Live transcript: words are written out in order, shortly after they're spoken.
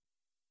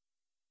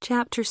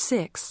Chapter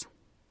 6.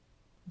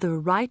 The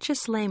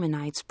righteous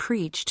Lamanites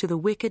preach to the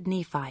wicked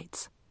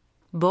Nephites.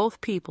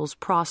 Both peoples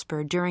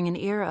prospered during an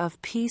era of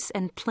peace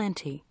and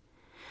plenty.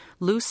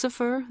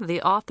 Lucifer,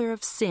 the author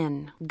of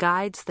sin,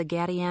 guides the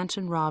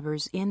Gadianton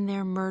robbers in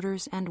their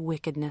murders and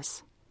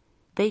wickedness.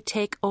 They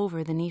take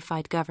over the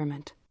Nephite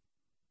government.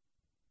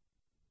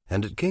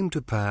 And it came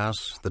to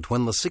pass that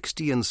when the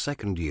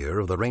 62nd year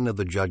of the reign of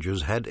the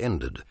judges had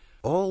ended,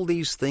 all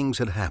these things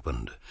had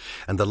happened,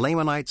 and the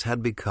Lamanites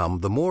had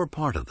become, the more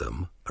part of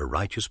them, a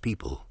righteous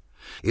people,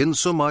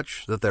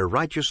 insomuch that their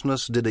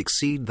righteousness did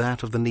exceed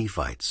that of the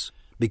Nephites,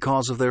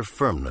 because of their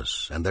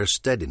firmness and their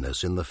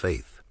steadiness in the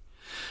faith.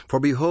 For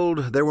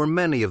behold, there were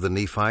many of the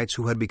Nephites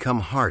who had become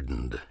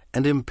hardened,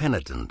 and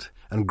impenitent,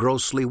 and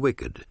grossly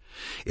wicked,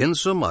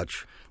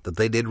 insomuch that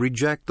they did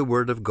reject the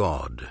word of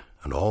God,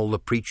 and all the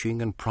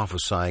preaching and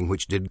prophesying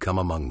which did come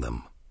among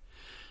them.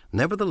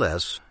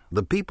 Nevertheless,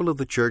 the people of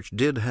the church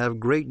did have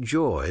great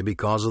joy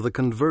because of the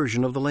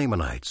conversion of the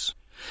Lamanites,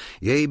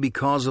 yea,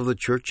 because of the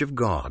church of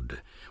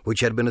God, which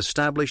had been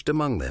established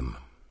among them.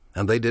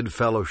 And they did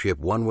fellowship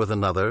one with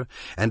another,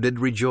 and did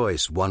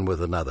rejoice one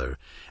with another,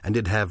 and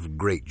did have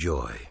great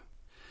joy.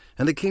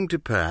 And it came to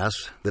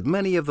pass that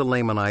many of the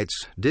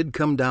Lamanites did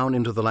come down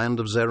into the land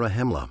of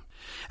Zarahemla,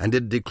 and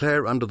did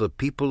declare unto the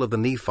people of the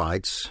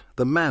Nephites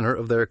the manner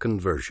of their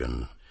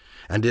conversion,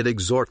 and did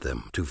exhort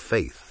them to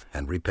faith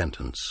and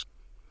repentance.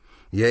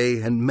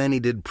 Yea, and many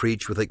did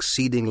preach with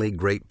exceedingly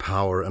great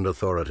power and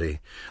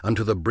authority,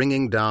 unto the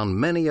bringing down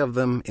many of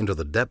them into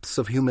the depths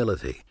of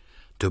humility,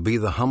 to be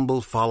the humble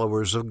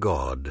followers of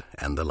God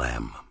and the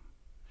Lamb.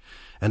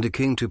 And it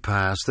came to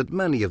pass that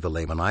many of the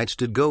Lamanites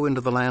did go into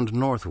the land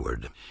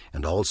northward,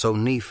 and also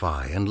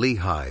Nephi and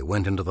Lehi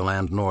went into the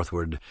land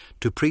northward,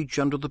 to preach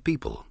unto the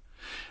people.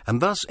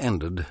 And thus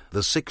ended the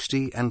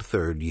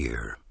 63rd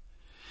year.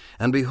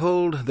 And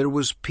behold, there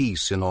was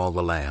peace in all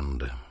the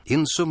land,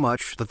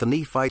 insomuch that the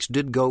Nephites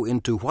did go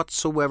into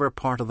whatsoever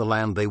part of the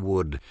land they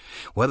would,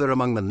 whether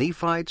among the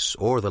Nephites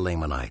or the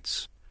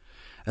Lamanites.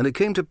 And it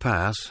came to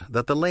pass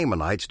that the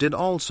Lamanites did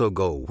also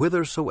go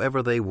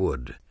whithersoever they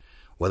would,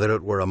 whether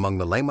it were among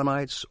the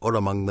Lamanites or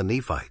among the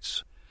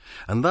Nephites.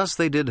 And thus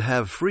they did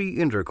have free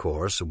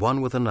intercourse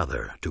one with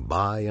another, to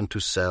buy and to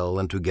sell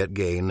and to get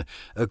gain,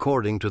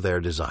 according to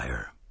their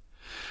desire.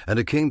 And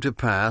it came to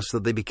pass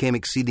that they became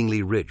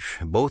exceedingly rich,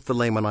 both the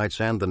Lamanites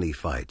and the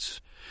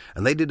Nephites.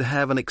 And they did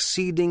have an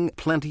exceeding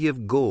plenty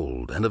of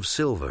gold, and of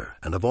silver,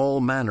 and of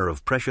all manner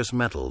of precious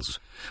metals,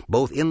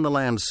 both in the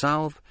land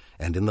south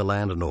and in the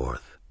land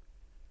north.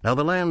 Now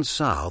the land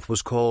south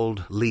was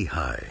called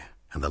Lehi,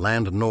 and the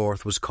land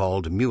north was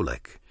called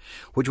Mulek,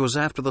 which was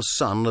after the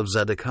son of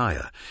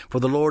Zedekiah. For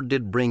the Lord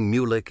did bring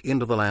Mulek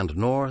into the land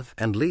north,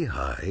 and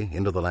Lehi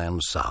into the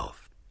land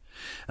south.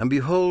 And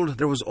behold,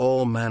 there was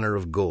all manner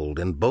of gold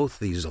in both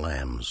these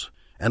lands,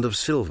 and of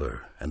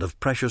silver, and of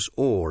precious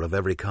ore of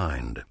every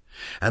kind.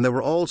 And there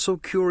were also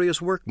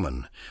curious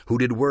workmen, who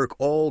did work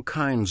all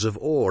kinds of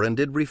ore, and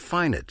did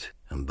refine it,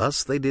 and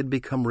thus they did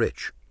become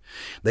rich.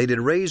 They did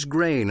raise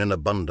grain in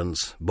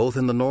abundance, both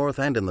in the north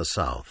and in the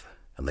south,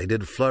 and they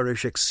did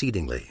flourish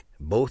exceedingly,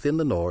 both in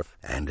the north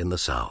and in the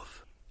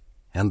south.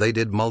 And they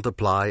did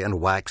multiply and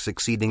wax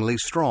exceedingly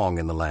strong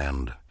in the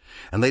land.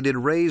 And they did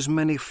raise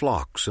many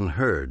flocks and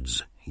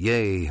herds,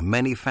 yea,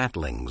 many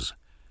fatlings.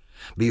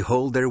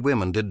 Behold, their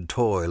women did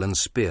toil and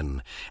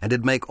spin, and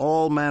did make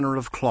all manner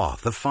of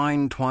cloth, of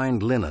fine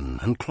twined linen,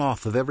 and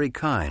cloth of every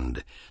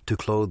kind, to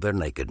clothe their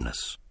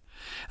nakedness.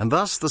 And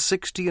thus the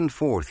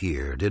 64th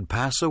year did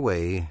pass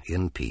away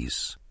in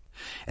peace.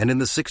 And in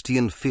the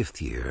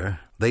 65th year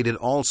they did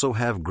also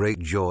have great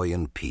joy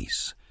and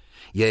peace,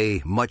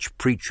 yea, much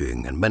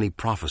preaching and many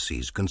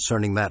prophecies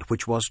concerning that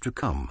which was to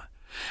come.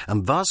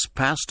 And thus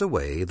passed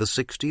away the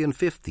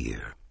 65th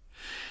year.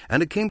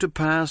 And it came to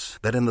pass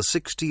that in the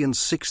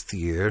 66th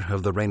year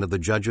of the reign of the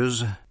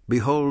judges,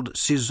 behold,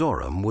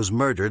 Cezoram was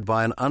murdered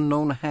by an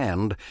unknown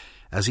hand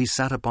as he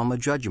sat upon the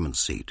judgment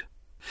seat.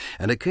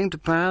 And it came to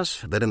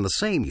pass that in the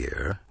same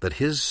year that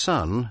his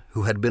son,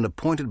 who had been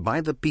appointed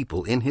by the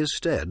people in his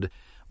stead,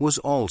 was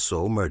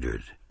also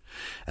murdered.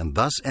 And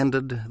thus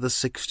ended the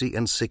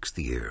 66th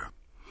year.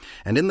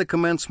 And in the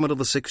commencement of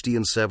the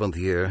 67th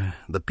year,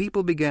 the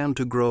people began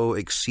to grow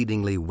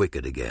exceedingly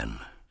wicked again.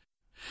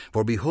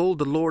 For behold,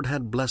 the Lord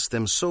had blessed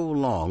them so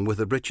long with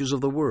the riches of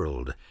the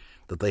world,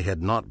 that they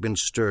had not been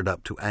stirred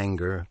up to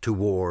anger, to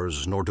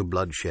wars, nor to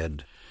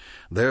bloodshed.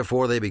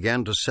 Therefore they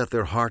began to set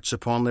their hearts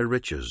upon their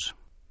riches.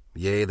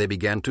 Yea, they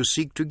began to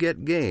seek to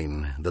get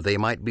gain, that they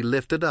might be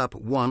lifted up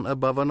one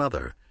above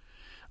another.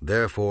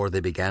 Therefore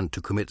they began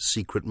to commit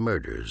secret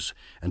murders,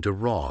 and to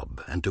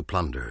rob, and to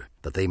plunder,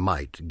 that they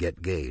might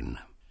get gain.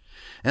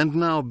 And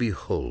now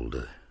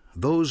behold,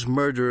 those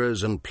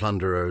murderers and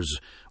plunderers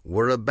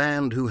were a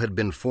band who had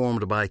been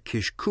formed by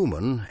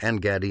Kishkumen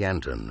and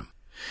Gadianton.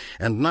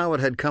 And now it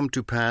had come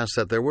to pass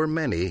that there were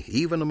many,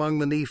 even among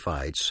the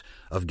Nephites,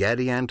 of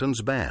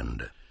Gadianton's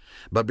band.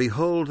 But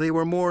behold, they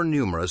were more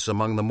numerous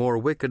among the more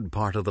wicked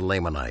part of the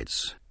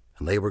Lamanites,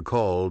 and they were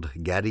called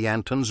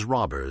Gadianton's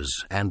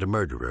robbers and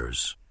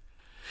murderers.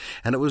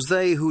 And it was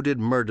they who did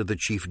murder the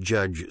chief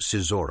judge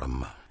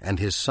Sizoram and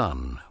his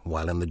son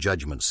while in the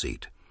judgment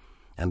seat.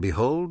 And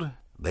behold,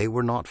 they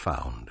were not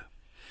found.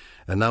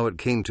 And now it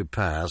came to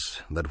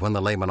pass that when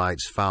the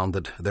Lamanites found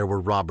that there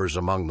were robbers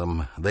among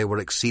them, they were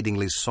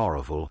exceedingly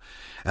sorrowful,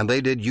 and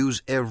they did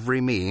use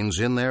every means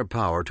in their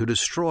power to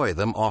destroy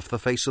them off the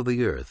face of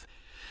the earth.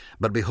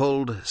 But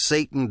behold,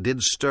 Satan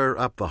did stir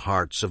up the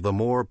hearts of the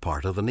more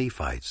part of the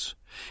Nephites,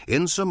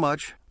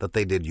 insomuch that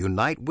they did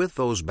unite with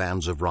those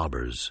bands of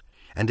robbers,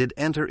 and did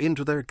enter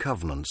into their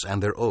covenants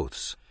and their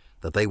oaths,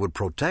 that they would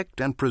protect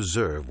and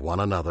preserve one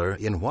another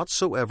in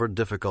whatsoever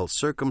difficult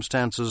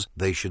circumstances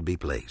they should be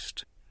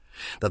placed,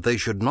 that they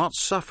should not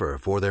suffer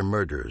for their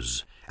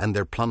murders, and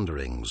their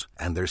plunderings,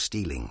 and their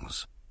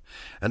stealings.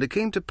 And it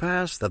came to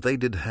pass that they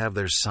did have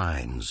their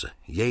signs,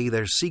 yea,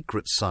 their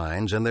secret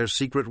signs, and their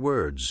secret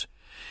words,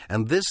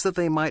 and this that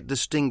they might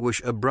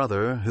distinguish a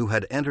brother who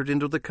had entered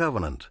into the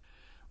covenant,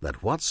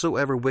 that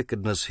whatsoever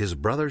wickedness his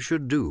brother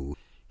should do,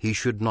 he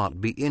should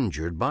not be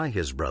injured by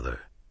his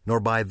brother, nor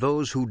by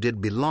those who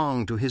did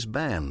belong to his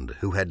band,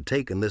 who had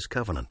taken this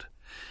covenant.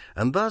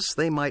 And thus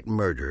they might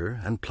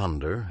murder, and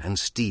plunder, and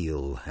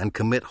steal, and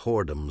commit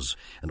whoredoms,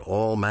 and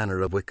all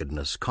manner of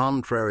wickedness,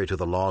 contrary to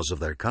the laws of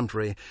their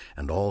country,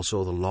 and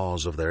also the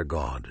laws of their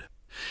God.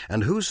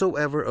 And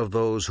whosoever of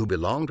those who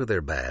belong to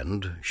their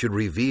band should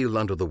reveal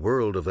unto the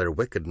world of their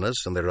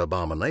wickedness and their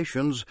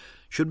abominations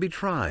should be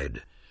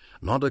tried,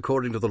 not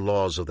according to the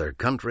laws of their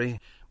country,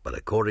 but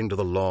according to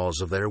the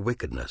laws of their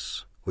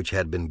wickedness, which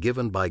had been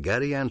given by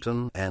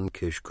Gadianton and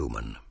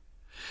Kishkumen.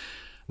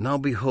 Now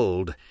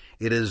behold,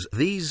 it is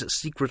these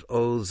secret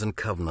oaths and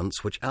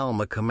covenants which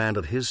Alma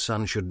commanded his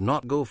son should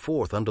not go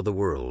forth unto the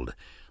world,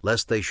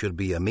 lest they should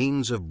be a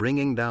means of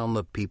bringing down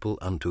the people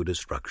unto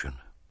destruction.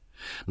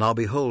 Now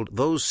behold,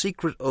 those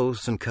secret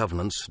oaths and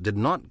covenants did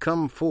not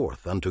come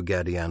forth unto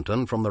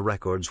Gadianton from the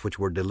records which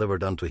were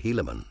delivered unto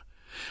Helaman,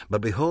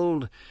 but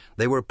behold,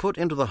 they were put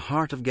into the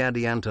heart of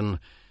Gadianton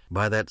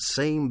by that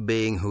same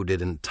being who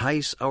did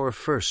entice our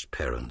first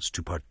parents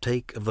to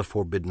partake of the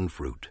forbidden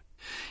fruit.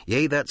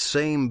 Yea, that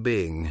same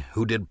being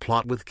who did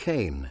plot with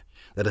Cain,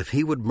 that if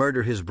he would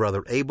murder his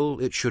brother Abel,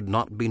 it should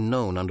not be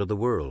known unto the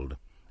world.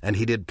 And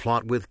he did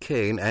plot with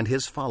Cain and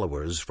his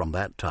followers from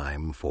that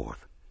time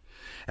forth.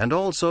 And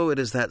also it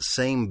is that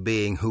same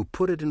being who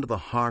put it into the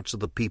hearts of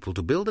the people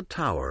to build a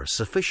tower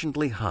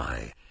sufficiently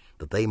high,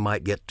 that they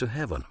might get to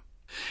heaven.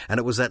 And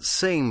it was that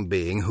same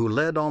being who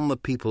led on the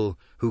people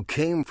who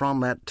came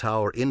from that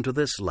tower into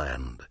this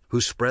land,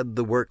 who spread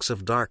the works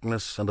of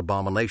darkness and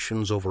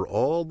abominations over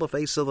all the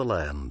face of the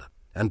land,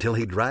 until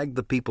he dragged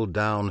the people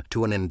down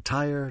to an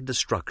entire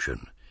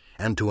destruction,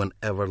 and to an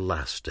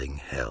everlasting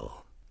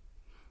hell.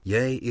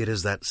 Yea, it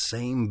is that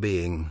same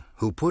being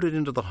who put it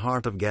into the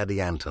heart of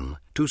Gadianton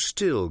to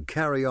still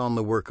carry on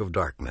the work of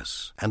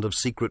darkness and of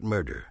secret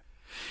murder,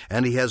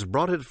 and he has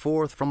brought it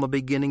forth from the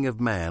beginning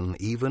of man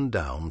even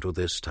down to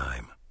this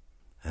time.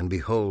 And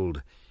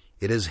behold,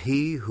 it is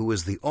he who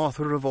is the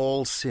author of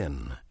all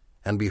sin,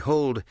 and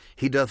behold,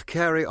 he doth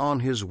carry on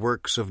his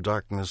works of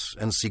darkness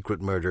and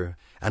secret murder,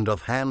 and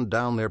doth hand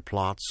down their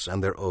plots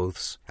and their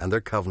oaths and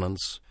their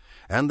covenants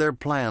and their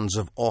plans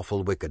of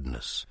awful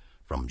wickedness,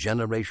 from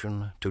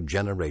generation to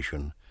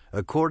generation,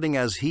 according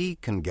as he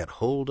can get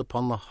hold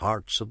upon the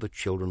hearts of the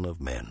children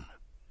of men.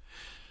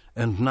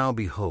 And now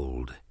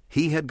behold,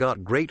 he had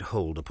got great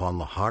hold upon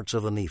the hearts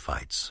of the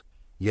Nephites,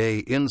 yea,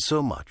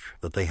 insomuch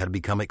that they had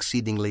become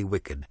exceedingly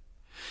wicked.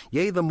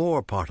 Yea, the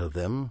more part of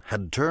them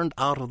had turned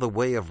out of the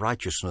way of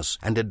righteousness,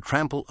 and did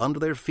trample under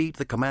their feet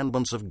the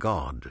commandments of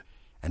God,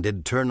 and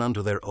did turn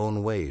unto their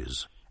own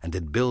ways, and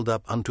did build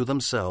up unto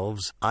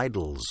themselves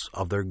idols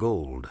of their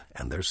gold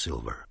and their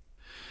silver.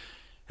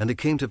 And it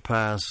came to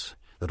pass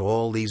that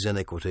all these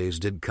iniquities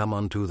did come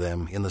unto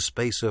them in the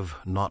space of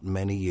not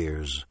many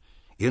years,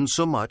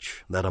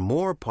 insomuch that a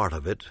more part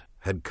of it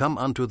had come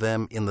unto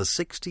them in the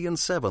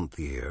 67th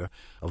year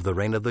of the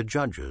reign of the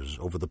judges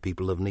over the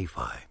people of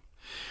Nephi.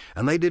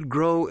 And they did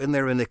grow in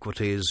their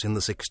iniquities in the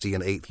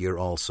 68th year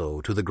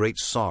also, to the great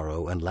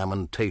sorrow and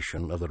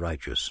lamentation of the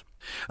righteous.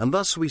 And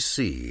thus we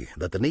see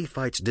that the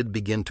Nephites did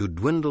begin to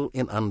dwindle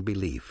in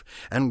unbelief,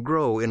 and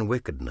grow in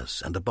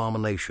wickedness and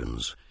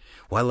abominations,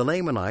 while the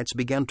Lamanites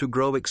began to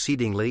grow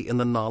exceedingly in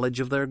the knowledge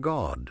of their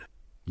God.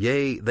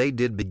 Yea, they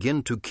did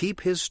begin to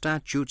keep his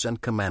statutes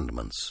and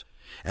commandments,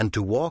 and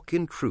to walk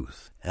in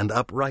truth and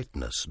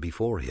uprightness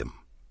before him.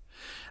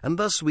 And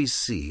thus we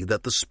see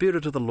that the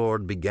Spirit of the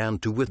Lord began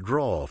to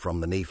withdraw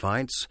from the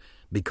Nephites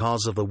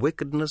because of the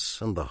wickedness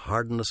and the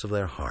hardness of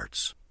their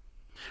hearts.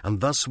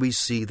 And thus we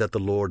see that the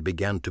Lord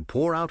began to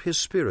pour out his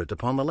Spirit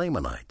upon the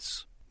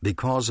Lamanites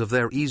because of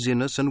their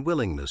easiness and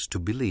willingness to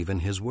believe in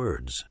his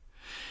words.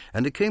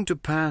 And it came to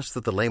pass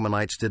that the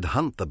Lamanites did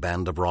hunt the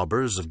band of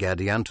robbers of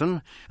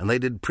Gadianton, and they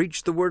did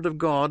preach the word of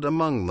God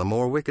among the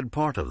more wicked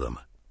part of them,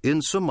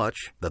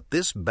 insomuch that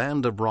this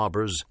band of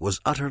robbers was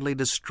utterly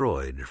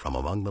destroyed from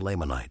among the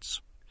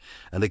Lamanites.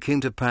 And it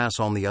came to pass,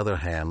 on the other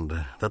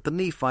hand, that the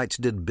Nephites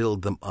did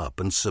build them up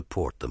and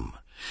support them,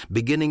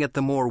 beginning at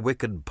the more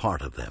wicked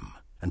part of them,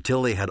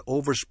 until they had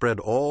overspread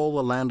all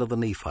the land of the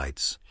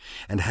Nephites,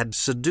 and had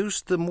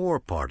seduced the more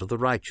part of the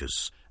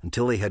righteous,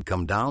 until they had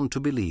come down to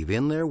believe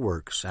in their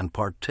works and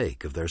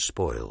partake of their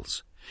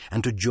spoils,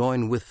 and to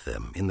join with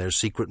them in their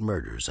secret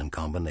murders and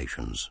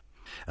combinations.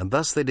 And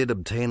thus they did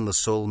obtain the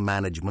sole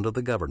management of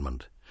the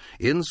government,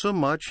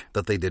 insomuch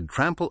that they did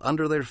trample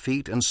under their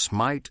feet, and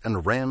smite,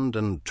 and rend,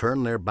 and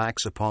turn their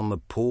backs upon the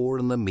poor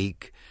and the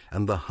meek,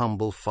 and the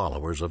humble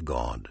followers of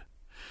God.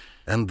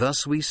 And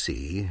thus we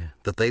see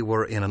that they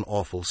were in an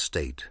awful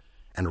state,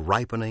 and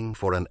ripening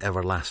for an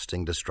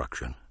everlasting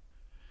destruction.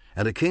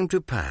 And it came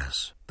to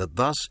pass that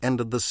thus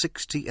ended the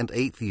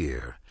 68th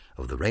year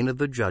of the reign of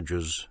the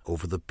judges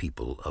over the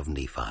people of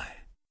Nephi.